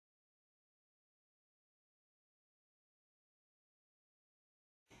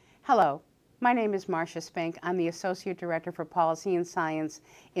Hello, my name is Marcia Spink. I'm the Associate Director for Policy and Science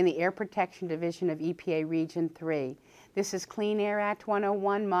in the Air Protection Division of EPA Region 3. This is Clean Air Act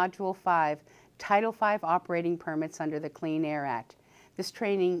 101, Module 5, Title V Operating Permits under the Clean Air Act. This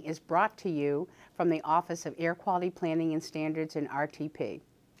training is brought to you from the Office of Air Quality Planning and Standards in RTP.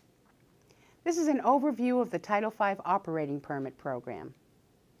 This is an overview of the Title V Operating Permit Program.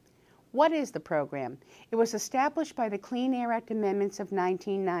 What is the program? It was established by the Clean Air Act amendments of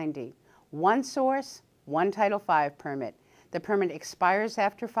 1990. One source, one Title V permit. The permit expires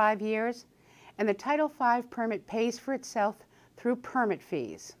after 5 years, and the Title V permit pays for itself through permit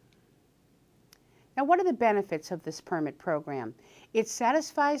fees. Now, what are the benefits of this permit program? It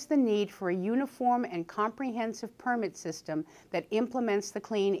satisfies the need for a uniform and comprehensive permit system that implements the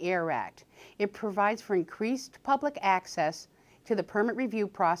Clean Air Act. It provides for increased public access to the permit review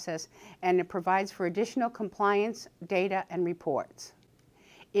process, and it provides for additional compliance data and reports.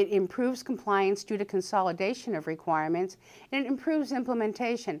 It improves compliance due to consolidation of requirements, and it improves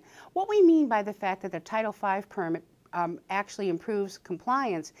implementation. What we mean by the fact that the Title V permit actually improves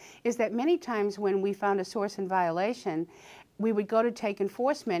compliance is that many times when we found a source in violation, we would go to take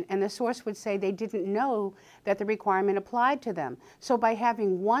enforcement and the source would say they didn't know that the requirement applied to them. So by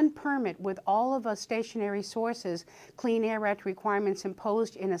having one permit with all of us stationary sources, Clean Air Act requirements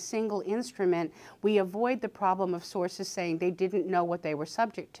imposed in a single instrument, we avoid the problem of sources saying they didn't know what they were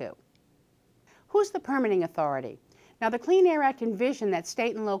subject to. Who's the permitting authority? Now, the Clean Air Act envisioned that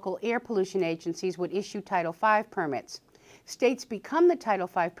state and local air pollution agencies would issue Title V permits. States become the Title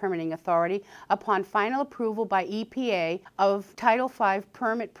V permitting authority upon final approval by EPA of Title V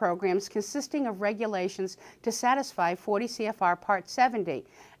permit programs consisting of regulations to satisfy 40 CFR Part 70.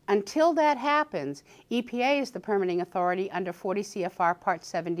 Until that happens, EPA is the permitting authority under 40 CFR Part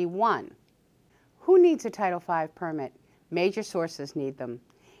 71. Who needs a Title V permit? Major sources need them.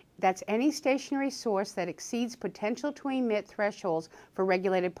 That's any stationary source that exceeds potential to emit thresholds for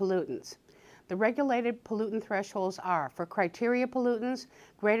regulated pollutants. The regulated pollutant thresholds are for criteria pollutants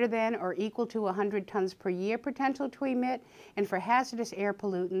greater than or equal to 100 tons per year potential to emit, and for hazardous air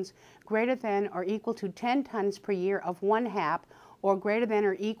pollutants greater than or equal to 10 tons per year of one HAP or greater than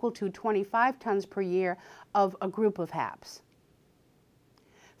or equal to 25 tons per year of a group of HAPs.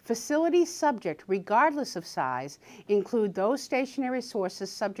 Facilities subject, regardless of size, include those stationary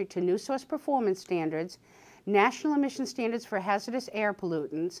sources subject to new source performance standards, national emission standards for hazardous air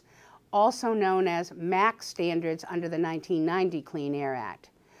pollutants, also known as MAC standards under the 1990 Clean Air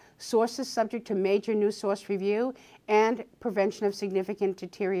Act, sources subject to major new source review and prevention of significant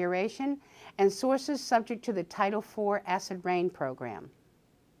deterioration, and sources subject to the Title IV acid rain program.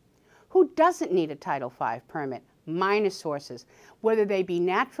 Who doesn't need a Title V permit? Minor sources, whether they be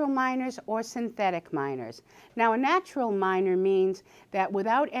natural miners or synthetic miners. Now, a natural miner means that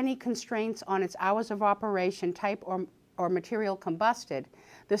without any constraints on its hours of operation, type, or material combusted,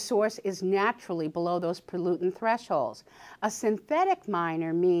 the source is naturally below those pollutant thresholds. A synthetic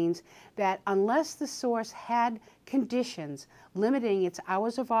miner means that unless the source had conditions limiting its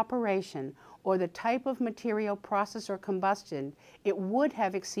hours of operation or the type of material processed or combusted, it would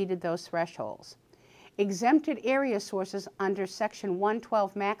have exceeded those thresholds. Exempted area sources under Section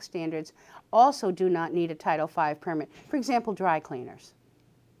 112 MAC standards also do not need a Title V permit, for example, dry cleaners.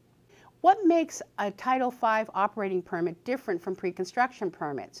 What makes a Title V operating permit different from pre-construction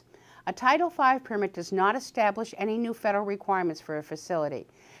permits? A Title V permit does not establish any new federal requirements for a facility.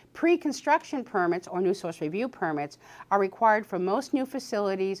 Pre-construction permits or new source review permits are required for most new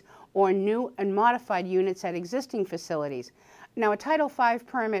facilities or new and modified units at existing facilities. Now, a Title V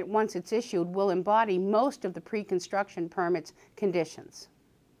permit, once it's issued, will embody most of the pre-construction permit's conditions.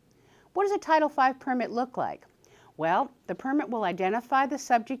 What does a Title V permit look like? Well, the permit will identify the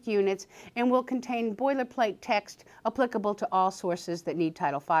subject units and will contain boilerplate text applicable to all sources that need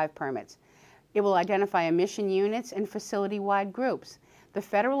Title V permits. It will identify emission units and facility-wide groups. The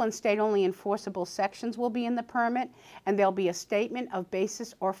federal and state-only enforceable sections will be in the permit, and there'll be a statement of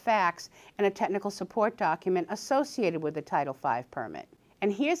basis or facts and a technical support document associated with the Title V permit.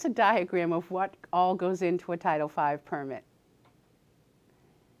 And here's a diagram of what all goes into a Title V permit.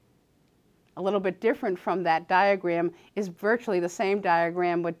 A little bit different from that diagram is virtually the same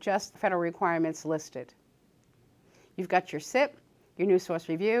diagram with just federal requirements listed. You've got your SIP, your new source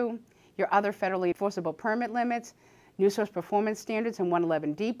review, your other federally enforceable permit limits, new source performance standards and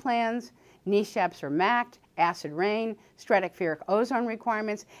 111D plans, NESHAPs or MACT, acid rain, stratospheric ozone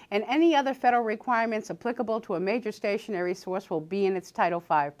requirements, and any other federal requirements applicable to a major stationary source will be in its Title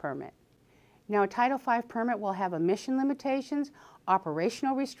V permit. Now, a Title V permit will have emission limitations,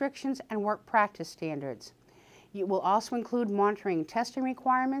 operational restrictions, and work practice standards. It will also include monitoring and testing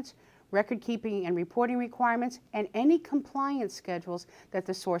requirements, record keeping and reporting requirements, and any compliance schedules that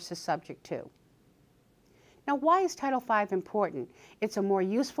the source is subject to. Now, why is Title V important? It's a more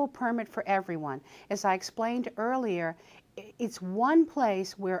useful permit for everyone. As I explained earlier, it's one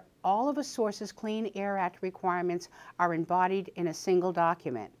place where all of a source's Clean Air Act requirements are embodied in a single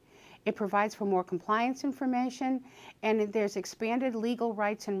document. It provides for more compliance information, and there's expanded legal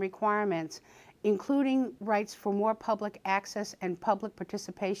rights and requirements, including rights for more public access and public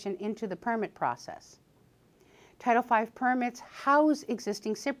participation into the permit process. Title V permits house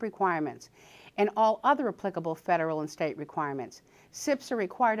existing SIP requirements and all other applicable federal and state requirements. SIPs are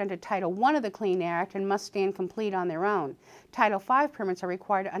required under Title I of the Clean Air Act and must stand complete on their own. Title V permits are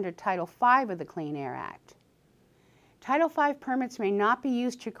required under Title V of the Clean Air Act. Title V permits may not be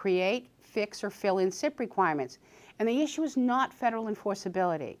used to create, fix, or fill in SIP requirements, and the issue is not federal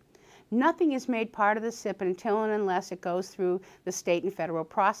enforceability. Nothing is made part of the SIP until and unless it goes through the state and federal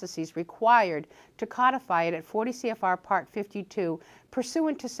processes required to codify it at 40 CFR Part 52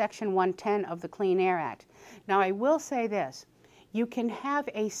 pursuant to Section 110 of the Clean Air Act. Now, I will say this. You can have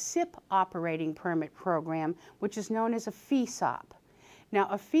a SIP operating permit program, which is known as a FESOP. Now,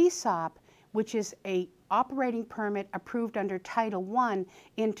 a FESOP, which is an operating permit approved under Title I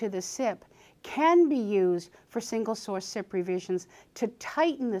into the SIP, can be used for single source SIP revisions to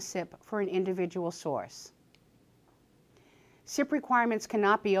tighten the SIP for an individual source. SIP requirements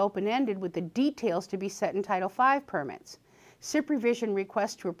cannot be open-ended, with the details to be set in Title V permits. SIP revision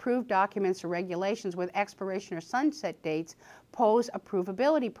requests to approve documents or regulations with expiration or sunset dates pose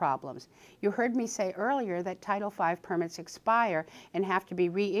approvability problems. You heard me say earlier that Title V permits expire and have to be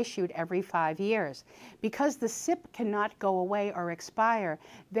reissued every 5 years. Because the SIP cannot go away or expire,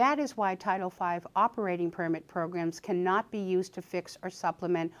 that is why Title V operating permit programs cannot be used to fix or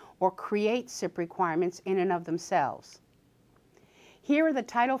supplement or create SIP requirements in and of themselves. Here are the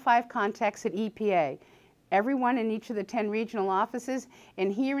Title V contacts at EPA. Everyone in each of the 10 regional offices, and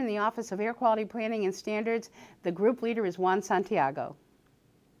here in the Office of Air Quality Planning and Standards, the group leader is Juan Santiago.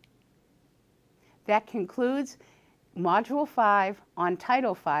 That concludes Module 5 on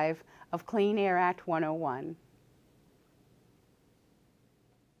Title V of Clean Air Act 101.